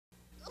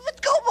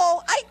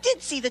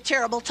see the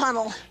terrible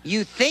tunnel.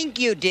 You think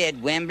you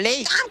did,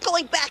 Wembley. I'm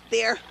going back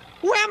there.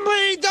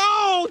 Wembley,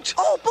 don't!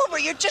 Oh,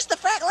 Boober, you're just the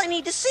Fraggle I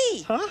need to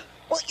see. Huh?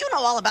 Well, you know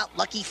all about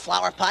lucky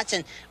flower pots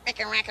and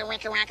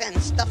ricka-racka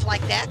and stuff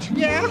like that.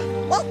 Yeah?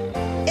 Well,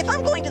 if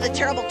I'm going to the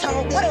terrible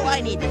tunnel, what do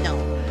I need to know?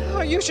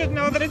 Oh, you should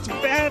know that it's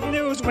bad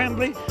news,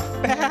 Wembley.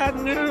 Bad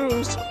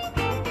news.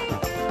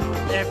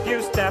 If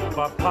you step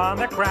upon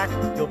the crack,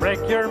 you'll break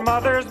your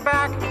mother's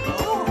back.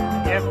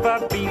 If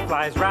a bee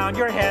flies round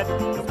your head,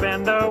 you'll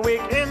spend a week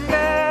in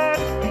bed.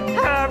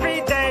 Every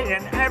day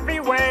in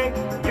every way,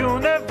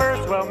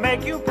 universe will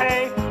make you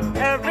pay.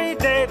 Every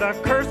day the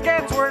curse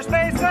gets worse,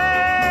 they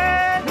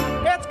say.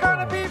 It's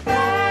gonna be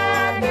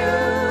bad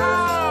news.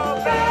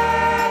 Oh,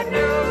 bad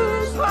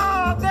news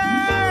all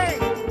day.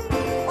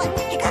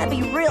 What? You gotta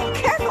be real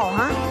careful,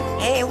 huh?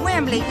 Hey,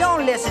 Wembley,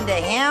 don't listen to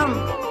him.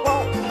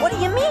 Well, what do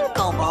you mean,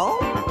 Gobo?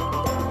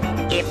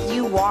 If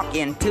you walk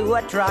into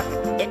a truck,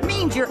 it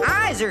means your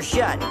eyes are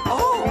shut.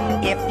 Oh,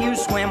 If you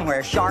swim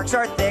where sharks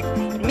are thick,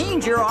 it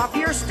means you're off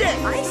your stick.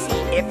 I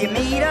see. If you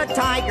meet a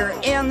tiger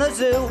in the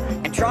zoo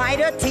and try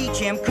to teach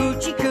him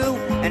coochie coo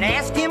and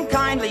ask him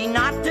kindly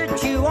not to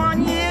chew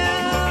on you,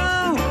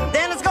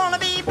 then it's gonna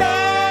be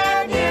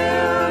bad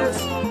news.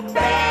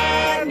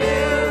 Bad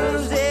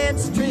news,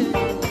 it's true.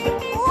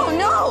 Oh,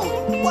 no.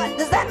 What,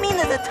 does that mean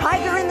there's a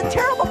tiger in the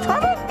terrible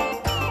tunnel?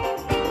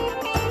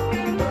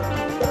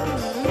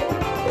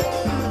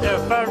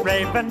 If a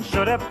raven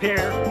should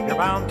appear, you're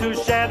bound to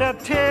shed a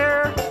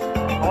tear.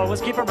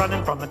 Always keep a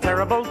running from the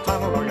terrible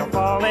tunnel or you'll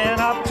fall in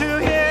up to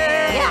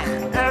here. Yeah.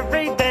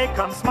 Every day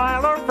come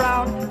smile or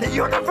frown, the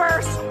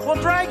universe will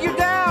drag you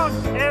down.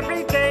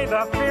 Every day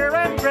the fear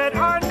and dread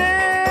are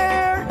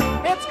near.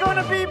 It's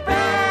gonna be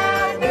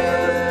bad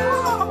news.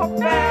 Oh,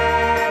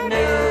 bad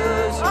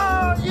news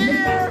all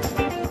year.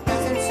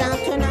 Doesn't sound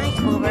too nice,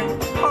 Boober.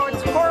 Oh,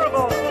 it's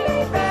horrible.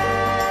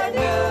 Bad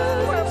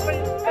news.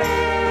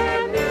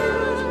 Bad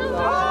news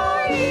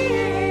all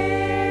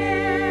year.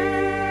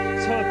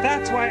 So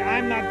that's why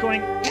I'm not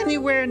going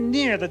anywhere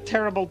near the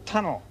terrible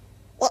tunnel.